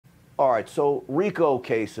All right, so RICO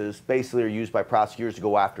cases basically are used by prosecutors to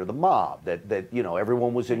go after the mob, that you know,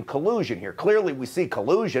 everyone was in collusion here. Clearly, we see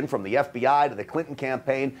collusion from the FBI to the Clinton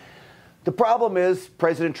campaign. The problem is,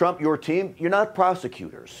 President Trump, your team, you're not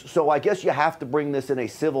prosecutors. So I guess you have to bring this in a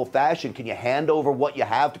civil fashion. Can you hand over what you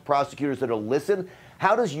have to prosecutors that'll listen?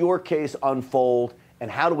 How does your case unfold, and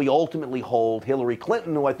how do we ultimately hold Hillary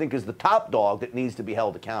Clinton, who I think is the top dog that needs to be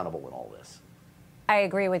held accountable in all this? I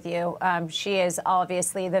agree with you. She is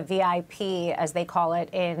obviously the VIP, as they call it,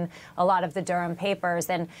 in a lot of the Durham papers.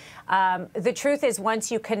 And the truth is, once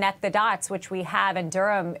you connect the dots, which we have, and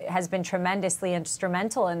Durham has been tremendously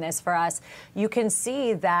instrumental in this for us, you can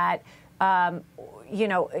see that, you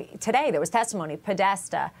know, today there was testimony,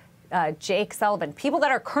 Podesta, Jake Sullivan, people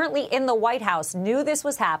that are currently in the White House knew this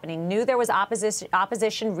was happening, knew there was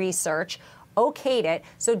opposition research, okayed it.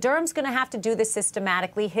 So Durham's going to have to do this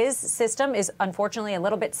systematically. His system is unfortunately a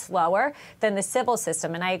little bit slower than the civil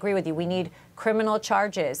system. And I agree with you. We need criminal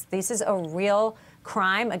charges. This is a real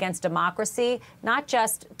crime against democracy, not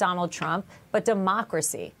just Donald Trump, but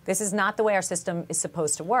democracy. This is not the way our system is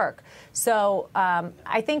supposed to work. So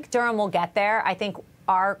I think Durham will get there. I think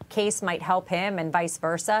our case might help him and vice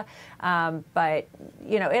versa. But,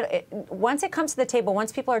 you know, once it comes to the table,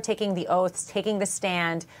 once people are taking the oaths, taking the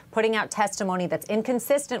stand, putting out testimony that's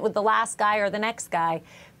inconsistent with the last guy or the next guy,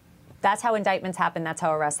 that's how indictments happen. That's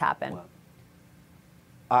how arrests happen. Well,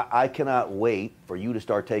 I cannot wait for you to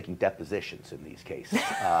start taking depositions in these cases.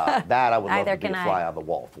 That I would love to be a fly on the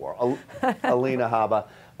wall for. Alina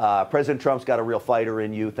Habba, President Trump's got a real fighter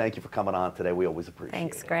in you. Thank you for coming on today. We always appreciate it.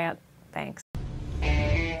 Thanks, Grant. Thanks.